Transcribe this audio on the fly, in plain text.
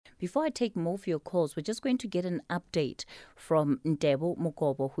Before I take more of your calls, we're just going to get an update from NTEBO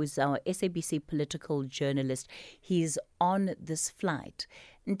MOKOBO, who's our SABC political journalist. He's on this flight.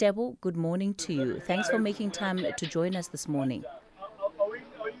 NTEBO, good morning to you. Thanks for making time to join us this morning.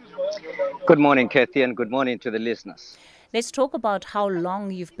 Good morning, Kathy, and good morning to the listeners. Let's talk about how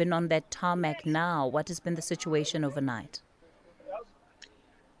long you've been on that tarmac now. What has been the situation overnight?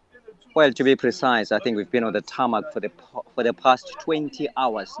 Well, to be precise, I think we've been on the tarmac for the past 20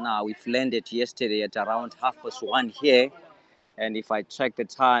 hours now. We've landed yesterday at around 1:30 here. And if I check the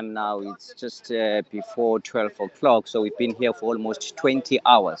time now, it's just before 12 o'clock. So we've been here for almost 20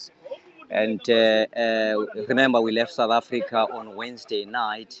 hours. And remember, we left South Africa on Wednesday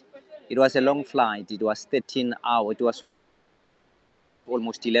night. It was a long flight. It was 13 hours. It was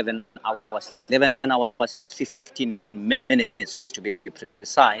almost 11 hours, 15 minutes to be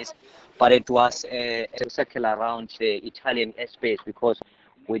precise. But it was a circle around the Italian airspace because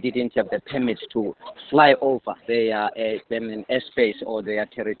we didn't have the permit to fly over their airspace or their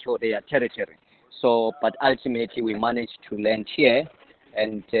territory. So, but ultimately we managed to land here.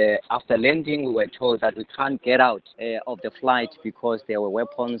 And after landing, we were told that we can't get out of the flight because there were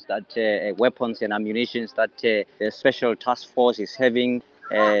weapons and ammunition that the special task force is having.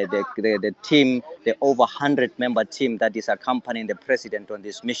 The team, the over 100-member team that is accompanying the president on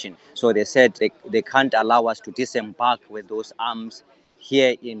this mission. So they said they can't allow us to disembark with those arms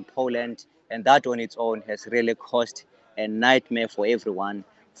here in Poland. And that on its own has really caused a nightmare for everyone.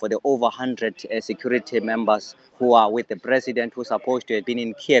 For the over 100 security members who are with the president, who are supposed to have been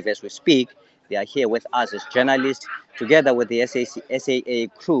in Kiev as we speak. They are here with us as journalists, together with the SAA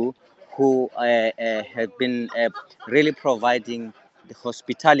crew, who have been really providing the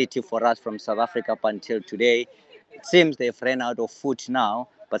hospitality for us from South Africa up until today. It seems they've ran out of food now,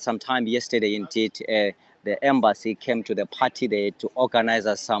 but sometime yesterday, indeed, the embassy came to the party there to organize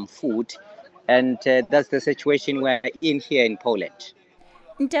us some food. And that's the situation we're in here in Poland.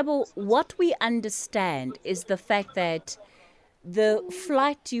 NTEBO, what we understand is the fact that the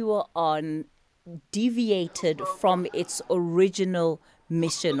flight you were on deviated from its original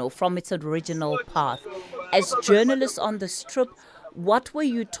mission or from its original path. As journalists on the strip, what were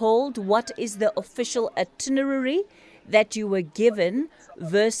you told? What is the official itinerary that you were given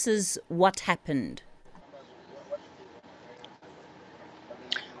versus what happened?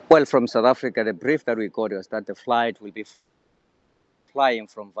 Well, from South Africa, the brief that we got was that the flight will be flying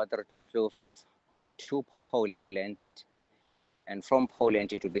from Warsaw to Poland, and from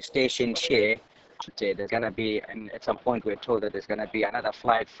Poland it will be stationed here. There's going to be, and at some point we're told that there's going to be another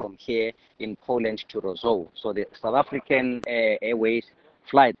flight from here in Poland to Warsaw. So the South African Airways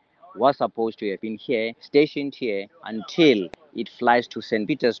flight was supposed to have been here, stationed here, until it flies to St.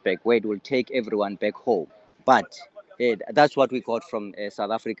 Petersburg, where it will take everyone back home. But that's what we got from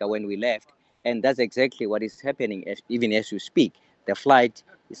South Africa when we left. And that's exactly what is happening even as you speak. The flight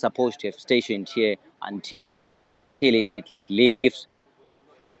is supposed to have stationed here until it leaves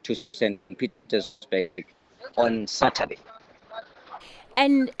to St. Petersburg on Saturday.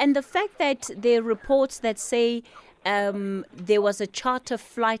 And the fact that there are reports that say there was a charter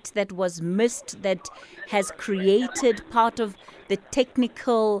flight that was missed that has created part of the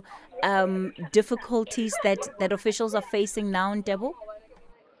technical difficulties that officials are facing now in NTEBO?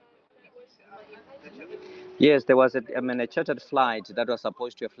 Yes, there was a chartered flight that was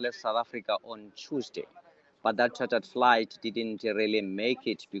supposed to have left South Africa on Tuesday. But that chartered flight didn't really make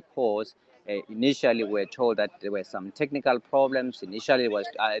it because initially we were told that there were some technical problems. And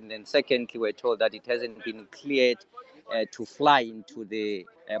then secondly, we were told that it hasn't been cleared to fly into the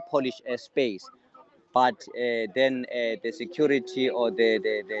Polish airspace. But then the security or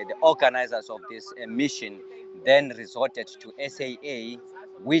the organizers of this mission then resorted to SAA,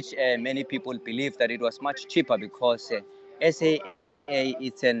 which many people believe that it was much cheaper because SAA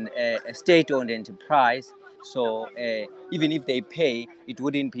is a state-owned enterprise. So even if they pay, it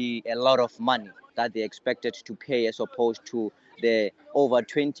wouldn't be a lot of money that they expected to pay, as opposed to the over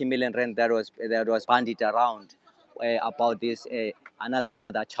 20 million rand that was bandied around about this another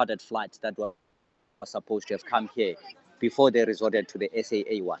chartered flight that was supposed to have come here before they resorted to the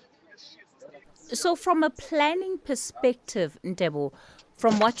SAA one. So from a planning perspective, NTEBO,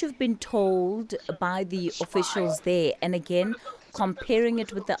 from what you've been told by the officials there, and again, comparing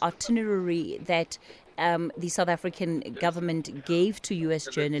it with the itinerary that the South African government gave to U.S.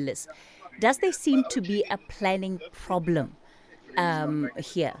 journalists, does there seem to be a planning problem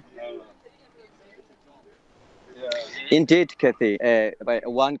here? Indeed, Kathy,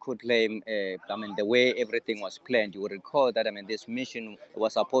 one could blame, the way everything was planned. You will recall that, this mission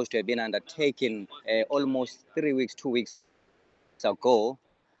was supposed to have been undertaken almost 2 weeks ago.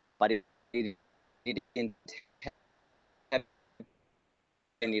 but it didn't happen.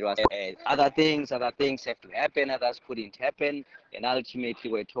 It was other things have to happen, others couldn't happen, and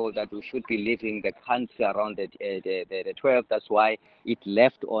ultimately we're told that we should be leaving the country around the 12th. That's why it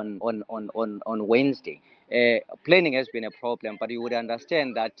left on Wednesday. Planning has been a problem, but you would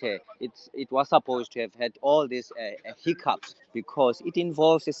understand that it was supposed to have had all these hiccups because it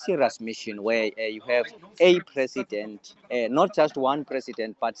involves a serious mission where you have a president, not just one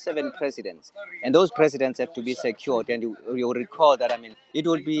president, but 7 presidents, and those presidents have to be secured. And you recall that, I mean, it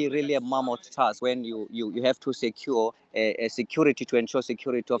will be really a mammoth task when you have to secure a security to ensure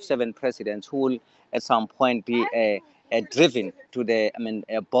security of 7 presidents who will at some point be driven to the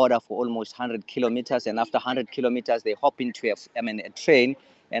border for almost 100 kilometers, and after 100 kilometers they hop into a train,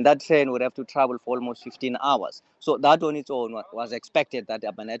 and that train would have to travel for almost 15 hours. So that on its own was expected that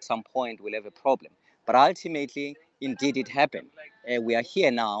at some point we'll have a problem. But ultimately, indeed, it happened. We are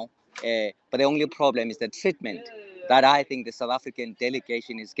here now, but the only problem is the treatment that I think the South African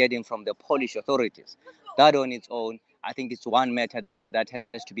delegation is getting from the Polish authorities. That on its own, I think it's one matter that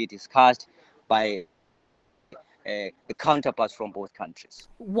has to be discussed by the counterparts from both countries.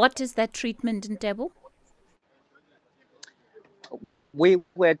 What is that treatment, NTEBO? We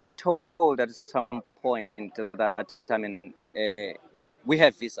were told at some point that, we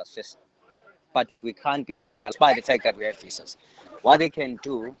have visas, yes, but we can't be, despite the fact that we have visas. What they can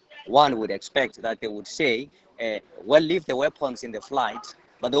do, one would expect that they would say, well, leave the weapons in the flight,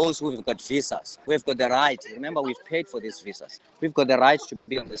 but those who've got visas, we've got the right. Remember, we've paid for these visas. We've got the right to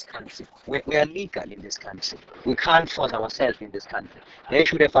be in this country. We are legal in this country. We can't force ourselves in this country. They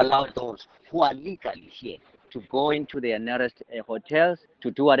should have allowed those who are legally here to go into their nearest hotels, to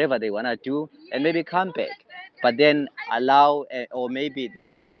do whatever they want to do, and maybe come back. But then allow, or maybe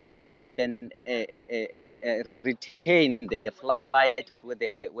then retain the flight with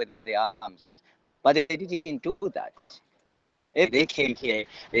the arms. But they didn't do that. If they came here,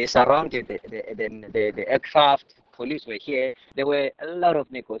 they surrounded the aircraft, police were here. There were a lot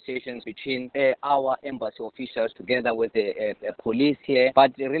of negotiations between our embassy officials together with the police here,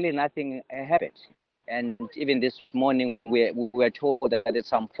 but really nothing happened. And even this morning, we were told that at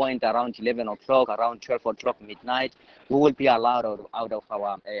some point around 11 o'clock, around 12 o'clock midnight, we will be allowed out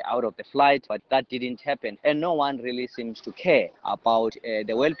of the flight, but that didn't happen. And no one really seems to care about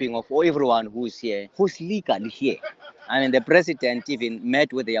the well-being of everyone who's here, who's legally here. I mean, the president even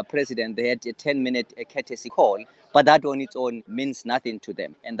met with their president. They had a 10-minute courtesy call, but that on its own means nothing to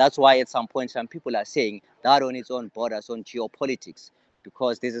them. And that's why at some point, some people are saying that on its own borders on geopolitics,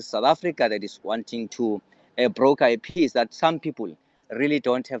 because this is South Africa that is wanting to broker a peace that some people really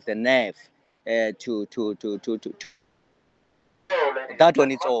don't have the nerve to. That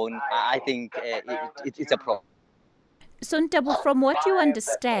on its own, I think it's a problem. So, NTEBO, from what you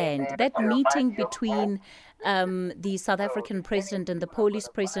understand, that meeting between the South African president and the Polish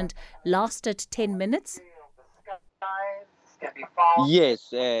president lasted 10 minutes? Yes,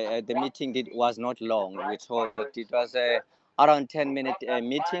 the meeting was not long. We thought it was around 10-minute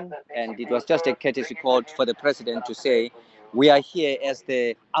meeting, and it was just a courtesy call for the president to say, we are here as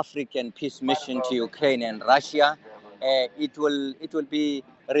the African peace mission to Ukraine and Russia. It will be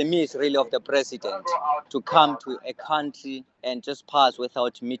remiss really of the president to come to a country and just pass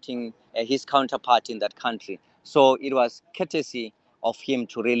without meeting his counterpart in that country. So it was courtesy of him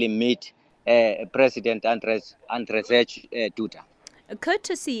to really meet President Andrzej Duda. A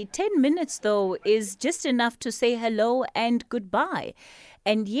courtesy, 10 minutes though, is just enough to say hello and goodbye.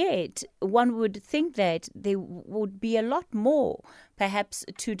 And yet, one would think that there would be a lot more, perhaps,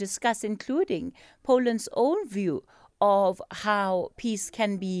 to discuss, including Poland's own view of how peace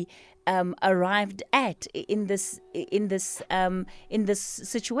can be arrived at in this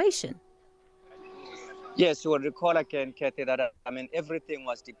situation. Yes, you will recall again, Kathy, that everything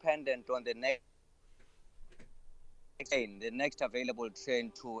was dependent on the next available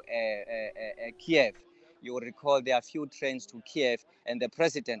train to Kiev. You will recall there are few trains to Kiev, and the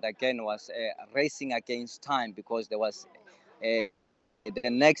president again was racing against time because there was the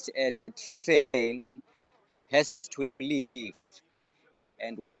next train has to leave,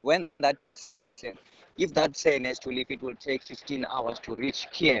 and when if that train has to leave, it will take 15 hours to reach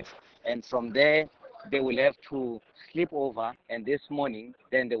Kiev, and from there they will have to sleep over, and this morning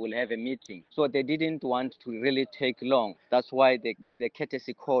then they will have a meeting. So they didn't want to really take long. That's why the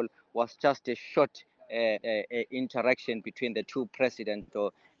courtesy call was just a short interaction between the two presidents,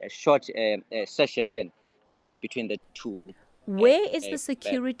 or a short session between the two. Where is the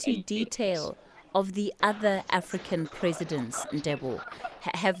security detail of the other African presidents, NTEBO?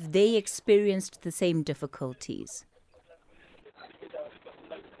 Have they experienced the same difficulties?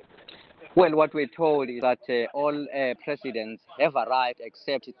 Well, what we're told is that all presidents have arrived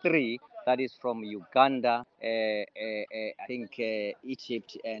except three. That is from Uganda, I think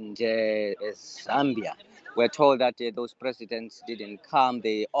Egypt, and Zambia. We're told that those presidents didn't come.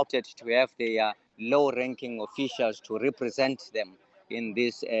 They opted to have their low-ranking officials to represent them in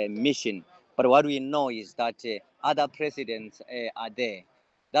this mission. But what we know is that other presidents are there.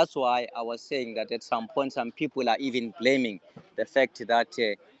 That's why I was saying that at some point, some people are even blaming the fact that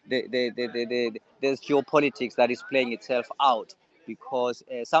there's geopolitics that is playing itself out because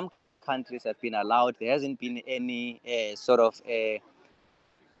some countries have been allowed. There hasn't been any sort of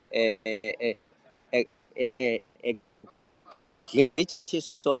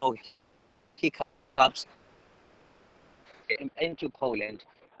glitches or hiccups into Poland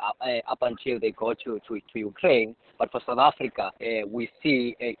up until they go to Ukraine. But for South Africa, we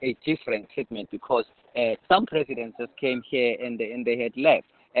see a different treatment because some presidents just came here and they had left.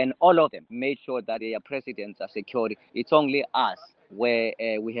 And all of them made sure that their presidents are secured. It's only us where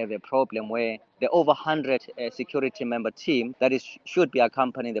we have a problem where the over 100 security member team that should be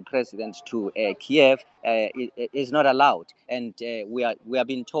accompanying the president to Kiev is not allowed. And we are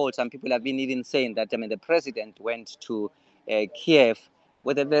being told, some people have been even saying that the president went to Kiev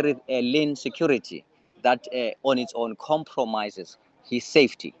with a very lean security that on its own compromises his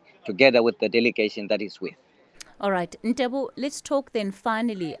safety together with the delegation that is with. All right, NTEBO, let's talk then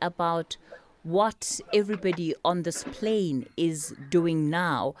finally about what everybody on this plane is doing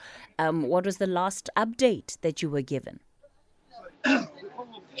now. What was the last update that you were given?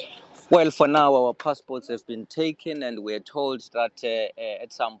 Well, for now, our passports have been taken, and we're told that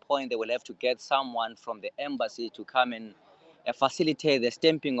at some point they will have to get someone from the embassy to come and facilitate the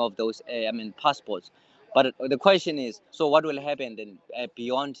stamping of those passports. But the question is, so what will happen then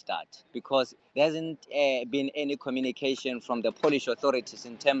beyond that? Because there hasn't been any communication from the Polish authorities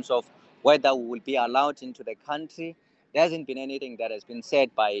in terms of whether we will be allowed into the country. There hasn't been anything that has been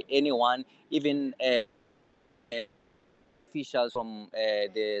said by anyone, even officials from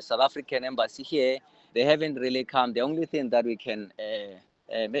the South African embassy here. They haven't really come. The only thing that we can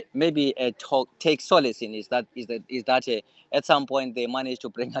maybe take solace in is that at some point they managed to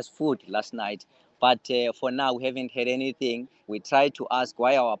bring us food last night. But for now, we haven't had anything. We tried to ask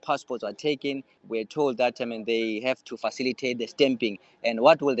why our passports were taken. We're told that they have to facilitate the stamping. And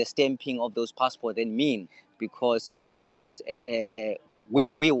what will the stamping of those passports then mean? Because we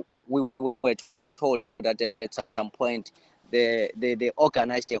were told that at some point they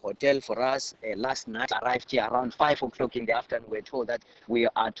organized a hotel for us last night, arrived here around 5 o'clock in the afternoon. We're told that we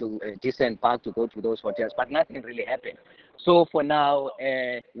are to descend back to go to those hotels, but nothing really happened. So for now,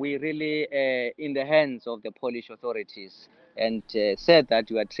 we're really in the hands of the Polish authorities and said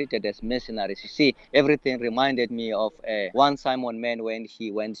that we are treated as mercenaries. You see, everything reminded me of one Simon Man when he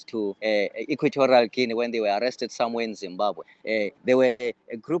went to Equatorial Guinea when they were arrested somewhere in Zimbabwe. There were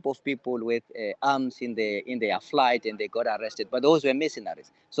a group of people with arms in their flight and they got arrested, but those were mercenaries.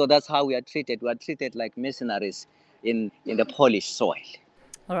 So that's how we are treated. We are treated like mercenaries in the Polish soil.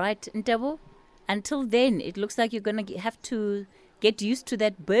 All right, NTEBO, until then, it looks like you're going to have to get used to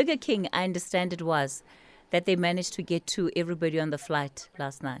that Burger King, I understand it was, that they managed to get to everybody on the flight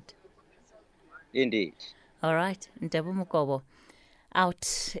last night. Indeed. All right, NTEBO MOKOBO,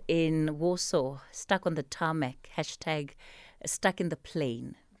 out in Warsaw, stuck on the tarmac, hashtag stuck in the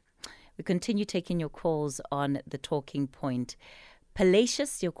plane. We continue taking your calls on the talking point.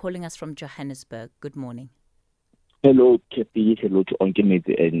 Palacious, you're calling us from Johannesburg. Good morning. Hello, Kathy. Hello to Onke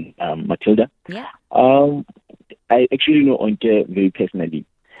and Matilda. Yeah. I actually know Onke very personally.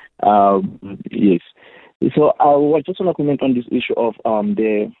 Yes. So I just want to comment on this issue of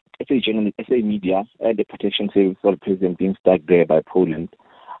the SA media, the protection service for the president being stuck there by Poland.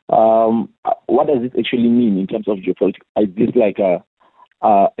 What does this actually mean in terms of geopolitics? Is this like a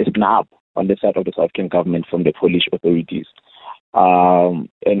snap on the side of the South African government from the Polish authorities?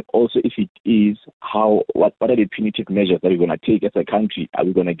 And also, if it is, what are the punitive measures that we're going to take as a country? Are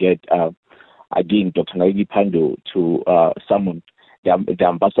we going to get, again, Dr. Naledi Pandor to summon the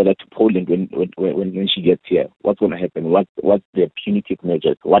ambassador to Poland when she gets here? What's going to happen? What's the punitive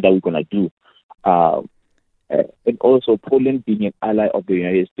measures? What are we going to do? And also, Poland being an ally of the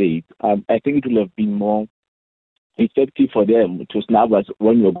United States, I think it will have been more effective for them to snap us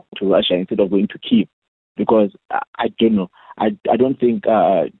when we go to Russia instead of going to Kyiv. Because I don't know. I don't think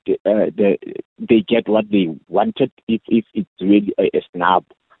they get what they wanted if it's really a snap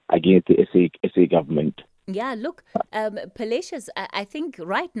against the SA government. Yeah, look, Palacios, I think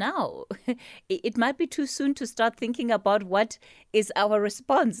right now it might be too soon to start thinking about what is our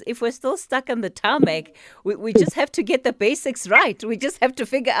response. If we're still stuck on the tarmac, we just have to get the basics right. We just have to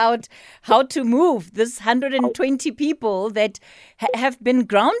figure out how to move this 120 people that have been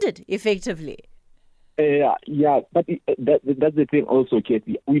grounded effectively. Yeah, but that's the thing also,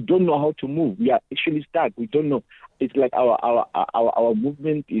 Kathy. We don't know how to move. We are actually stuck. We don't know. It's like our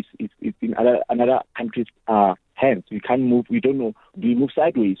movement is in another country's hands. We can't move. We don't know. Do we move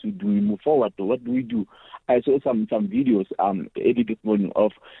sideways? Do we move forward? Or what do we do? I saw some videos early this morning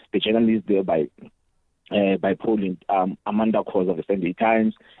of the journalists there by Poland, Amanda Cause of the Sunday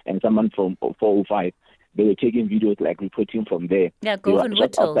Times, and someone from 405. They were taking videos, like reporting from there. Yeah, Govan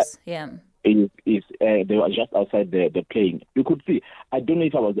Whittles. Yeah. They were just outside the plane. You could see. I don't know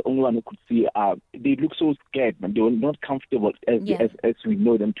if I was the only one who could see. They look so scared, man. They were not comfortable as we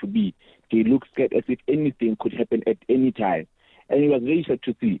know them to be. They look scared as if anything could happen at any time, and it was very sad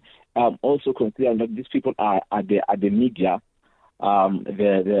to see. Also considering that these people are the media.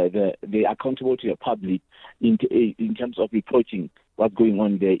 They're accountable to the public in terms of reporting what's going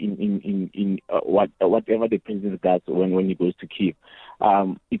on there in whatever the president does when he goes to Kyiv.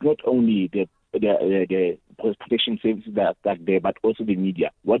 It's not only the protection services that are there, but also the media.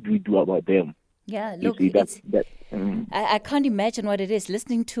 What do we do about them? Yeah, look, I can't imagine what it is.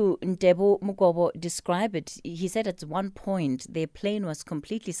 Listening to NTEBO MOKOBO describe it, he said at one point their plane was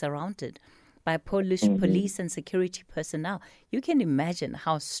completely surrounded by Polish police and security personnel. You can imagine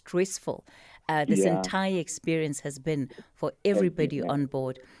how stressful this entire experience has been for everybody on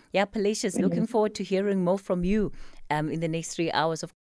board. Yeah, Palacios, looking forward to hearing more from you in the next 3 hours. Of